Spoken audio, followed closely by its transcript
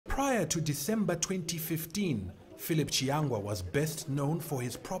Prior to December 2015, Phillip Chi-yangwa was best known for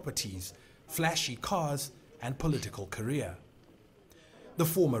his properties, flashy cars and political career. The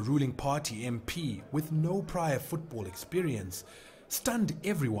former ruling party MP, with no prior football experience, stunned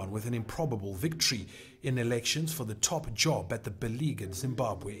everyone with an improbable victory in elections for the top job at the beleaguered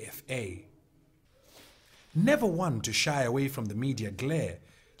Zimbabwe FA. Never one to shy away from the media glare,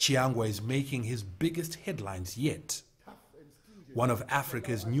 Chi-yangwa is making his biggest headlines yet. One of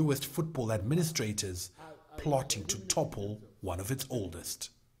Africa's newest football administrators, plotting to topple one of its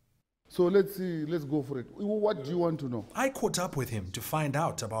oldest. So let's go for it. What do you want to know? I caught up with him to find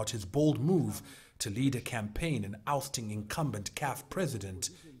out about his bold move to lead a campaign in ousting incumbent CAF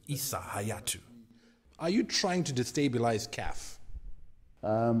President Issa Hayatou. Are you trying to destabilize CAF?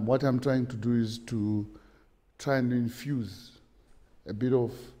 What I'm trying to do is to try and infuse a bit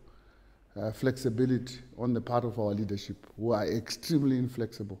of flexibility on the part of our leadership, who are extremely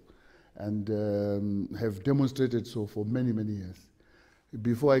inflexible and have demonstrated so for many, many years.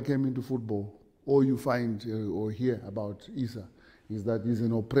 Before I came into football, all you find or hear about Issa is that he's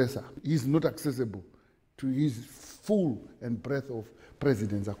an oppressor. He's not accessible to his full and breadth of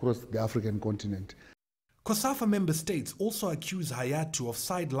presidents across the African continent. COSAFA member states also accuse Hayatou of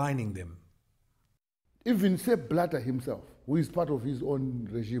sidelining them. Even Sepp Blatter himself, who is part of his own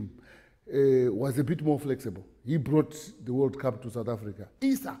regime, was a bit more flexible. He brought the World Cup to South Africa.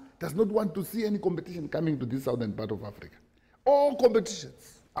 Issa does not want to see any competition coming to this southern part of Africa. All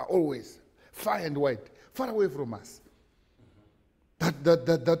competitions are always far and wide, far away from us.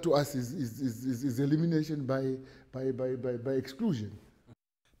 That to us is elimination by exclusion.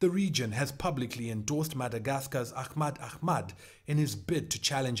 The region has publicly endorsed Madagascar's Ahmad Ahmad in his bid to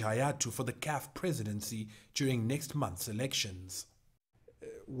challenge Hayatou for the CAF presidency during next month's elections.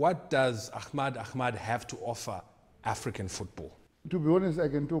 What does Ahmad Ahmad have to offer African football? To be honest, I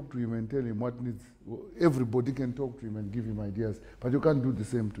can talk to him and tell him what needs. Everybody can talk to him and give him ideas, but you can't do the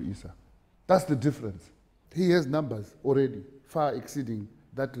same to Issa. That's the difference. He has numbers already far exceeding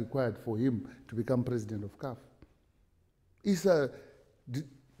that required for him to become president of CAF. Issa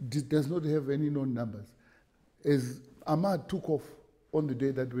does not have any known numbers. As Ahmad took off on the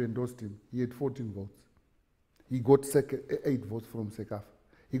day that we endorsed him, he had 14 votes. He got 8 votes from CECAF.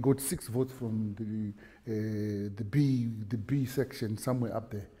 He got 6 votes from the B section somewhere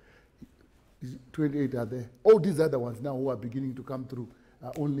up there. 28 are there. All these other ones now who are beginning to come through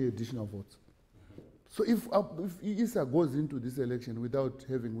are only additional votes. So if Issa goes into this election without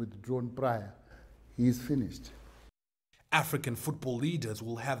having withdrawn prior, he is finished. African football leaders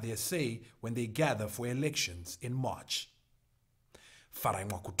will have their say when they gather for elections in March. Farai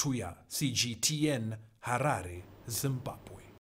Mwakutuya, CGTN, Harare, Zimbabwe.